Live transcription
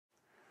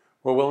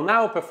We will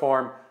now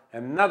perform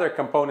another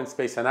component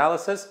space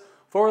analysis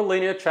for a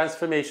linear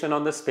transformation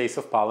on the space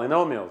of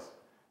polynomials,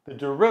 the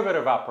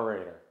derivative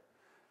operator.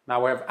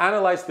 Now, we have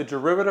analyzed the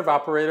derivative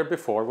operator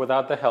before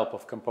without the help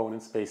of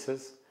component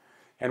spaces,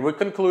 and we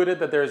concluded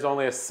that there is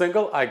only a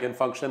single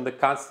eigenfunction, the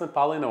constant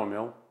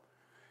polynomial,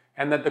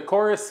 and that the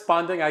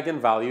corresponding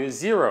eigenvalue is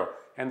 0,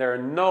 and there are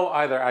no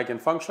either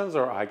eigenfunctions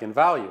or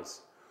eigenvalues.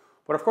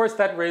 But of course,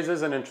 that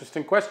raises an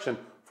interesting question.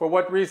 For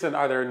what reason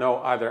are there no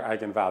either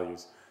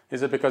eigenvalues?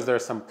 Is it because there are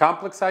some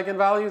complex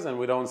eigenvalues and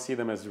we don't see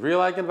them as real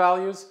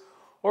eigenvalues?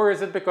 Or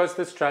is it because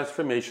this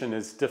transformation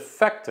is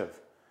defective?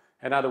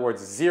 In other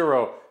words,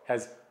 0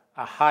 has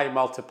a high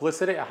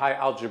multiplicity, a high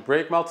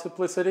algebraic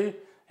multiplicity,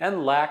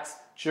 and lacks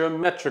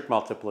geometric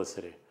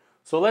multiplicity.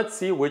 So let's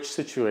see which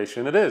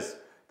situation it is.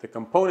 The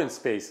component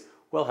space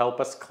will help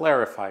us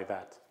clarify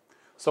that.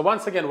 So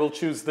once again, we'll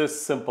choose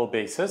this simple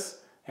basis,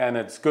 and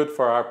it's good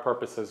for our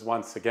purposes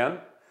once again.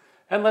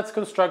 And let's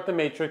construct the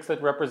matrix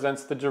that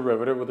represents the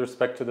derivative with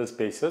respect to this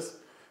basis.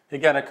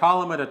 Again, a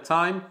column at a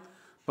time.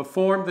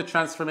 Perform the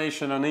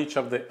transformation on each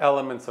of the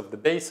elements of the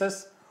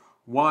basis.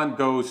 1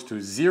 goes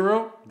to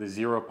 0, the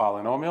 0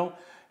 polynomial,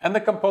 and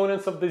the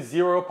components of the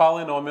 0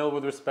 polynomial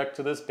with respect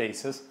to this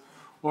basis,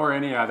 or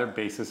any other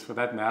basis for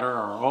that matter,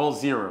 are all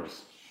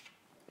zeros.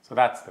 So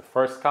that's the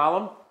first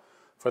column.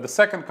 For the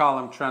second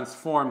column,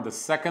 transform the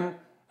second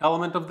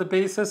element of the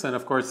basis, and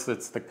of course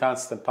it's the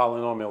constant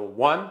polynomial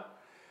 1.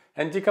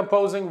 And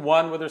decomposing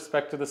 1 with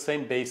respect to the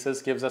same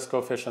basis gives us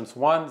coefficients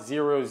 1,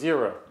 0,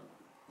 0.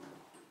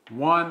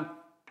 1,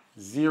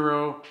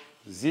 0,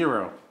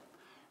 0.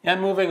 And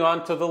moving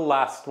on to the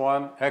last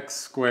one, x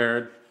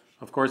squared,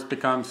 of course,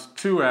 becomes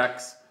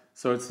 2x.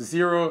 So it's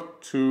 0,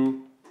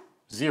 2,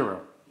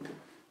 0.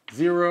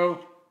 0,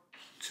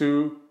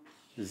 2,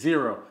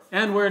 0.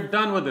 And we're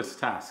done with this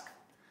task.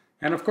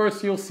 And of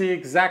course, you'll see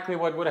exactly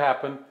what would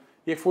happen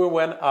if we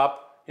went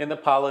up in the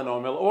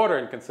polynomial order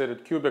and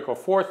considered cubic or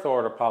fourth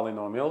order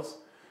polynomials.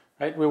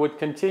 Right? We would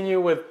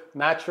continue with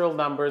natural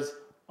numbers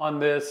on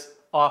this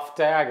off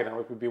diagonal.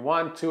 It would be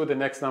 1, 2, the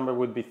next number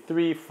would be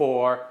 3,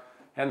 4,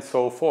 and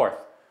so forth.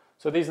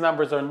 So these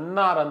numbers are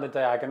not on the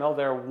diagonal,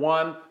 they're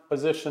one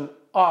position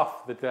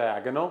off the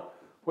diagonal,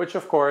 which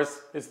of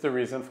course is the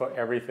reason for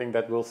everything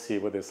that we'll see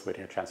with this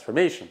linear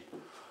transformation.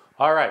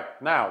 All right,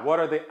 now what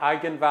are the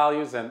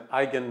eigenvalues and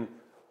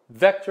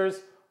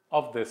eigenvectors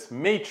of this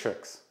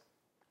matrix?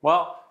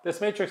 Well,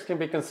 this matrix can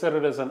be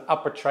considered as an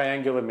upper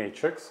triangular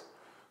matrix.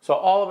 So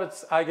all of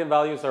its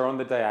eigenvalues are on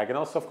the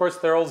diagonal, so of course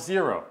they're all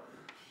 0.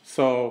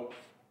 So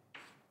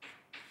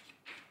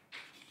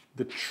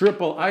the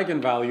triple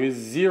eigenvalue is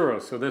 0,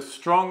 so this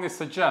strongly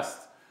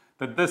suggests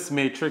that this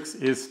matrix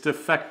is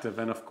defective,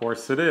 and of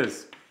course it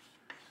is.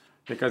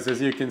 Because as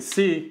you can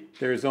see,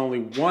 there is only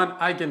one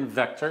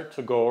eigenvector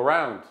to go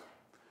around.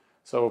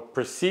 So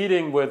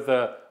proceeding with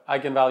the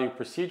eigenvalue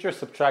procedure,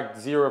 subtract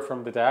 0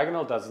 from the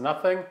diagonal does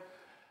nothing,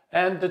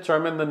 and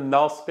determine the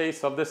null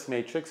space of this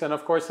matrix, and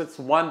of course it's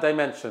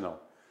one-dimensional.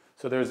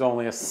 So there's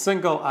only a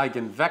single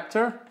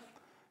eigenvector,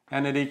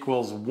 and it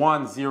equals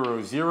 1,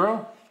 0,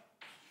 0.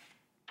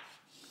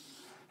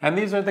 And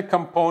these are the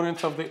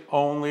components of the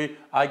only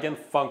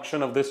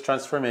eigenfunction of this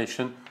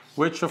transformation,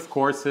 which of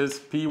course is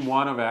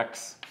P1 of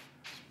x.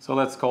 So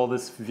let's call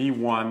this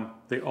V1,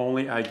 the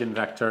only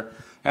eigenvector,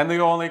 and the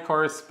only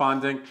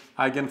corresponding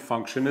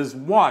eigenfunction is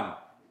 1,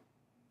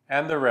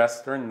 and the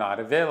rest are not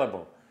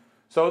available.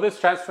 So this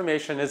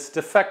transformation is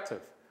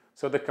defective.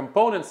 So the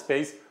component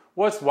space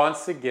was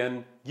once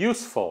again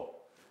useful.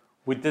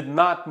 We did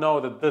not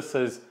know that this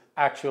is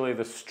actually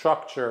the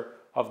structure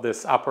of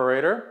this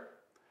operator,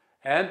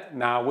 and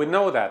now we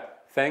know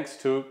that thanks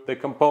to the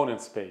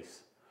component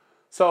space.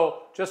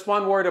 So just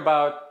one word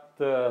about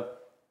the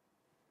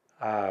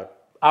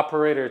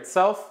operator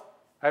itself.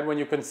 Right? When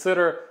you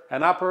consider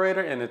an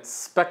operator in its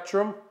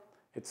spectrum,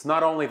 it's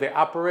not only the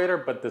operator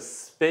but the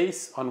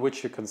space on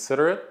which you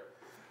consider it.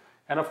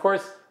 And of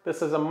course,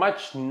 this is a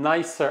much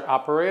nicer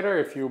operator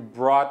if you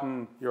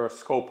broaden your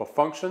scope of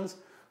functions.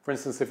 For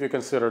instance, if you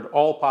considered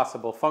all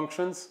possible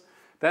functions,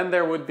 then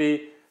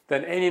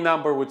any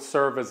number would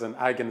serve as an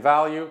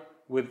eigenvalue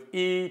with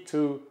e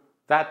to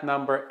that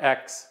number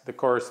x, the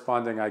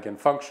corresponding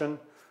eigenfunction.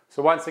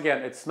 So once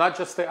again, it's not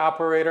just the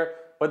operator,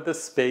 but the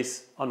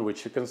space on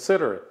which you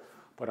consider it.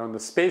 But on the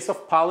space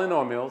of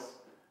polynomials,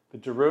 the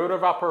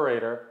derivative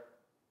operator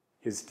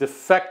is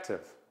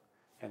defective.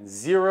 And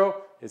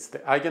 0 is the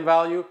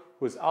eigenvalue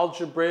whose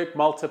algebraic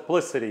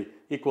multiplicity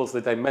equals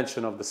the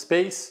dimension of the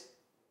space,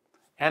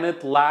 and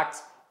it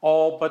lacks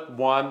all but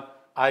one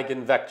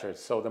eigenvector.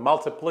 So the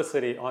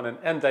multiplicity on an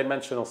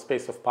n-dimensional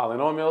space of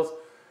polynomials,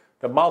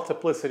 the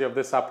multiplicity of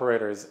this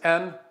operator is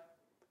n,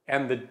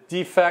 and the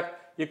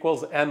defect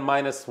equals n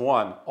minus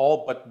 1.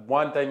 All but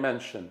one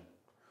dimension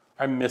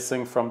are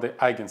missing from the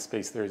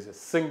eigenspace. There is a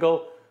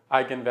single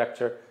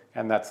eigenvector,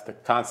 and that's the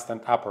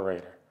constant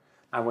operator.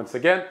 And once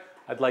again,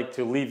 I'd like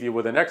to leave you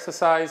with an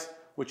exercise,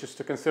 which is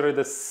to consider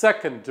the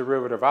second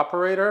derivative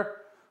operator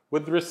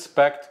with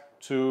respect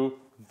to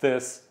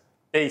this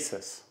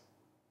basis.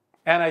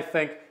 And I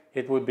think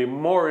it would be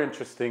more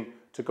interesting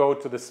to go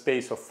to the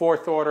space of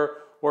fourth order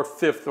or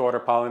fifth order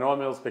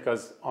polynomials,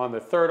 because on the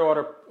third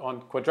order,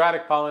 on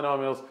quadratic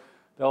polynomials,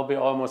 there'll be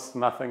almost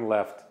nothing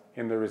left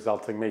in the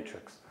resulting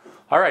matrix.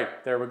 All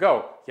right, there we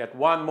go. Yet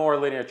one more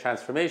linear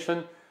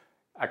transformation,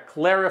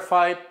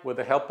 clarified with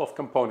the help of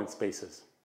component spaces.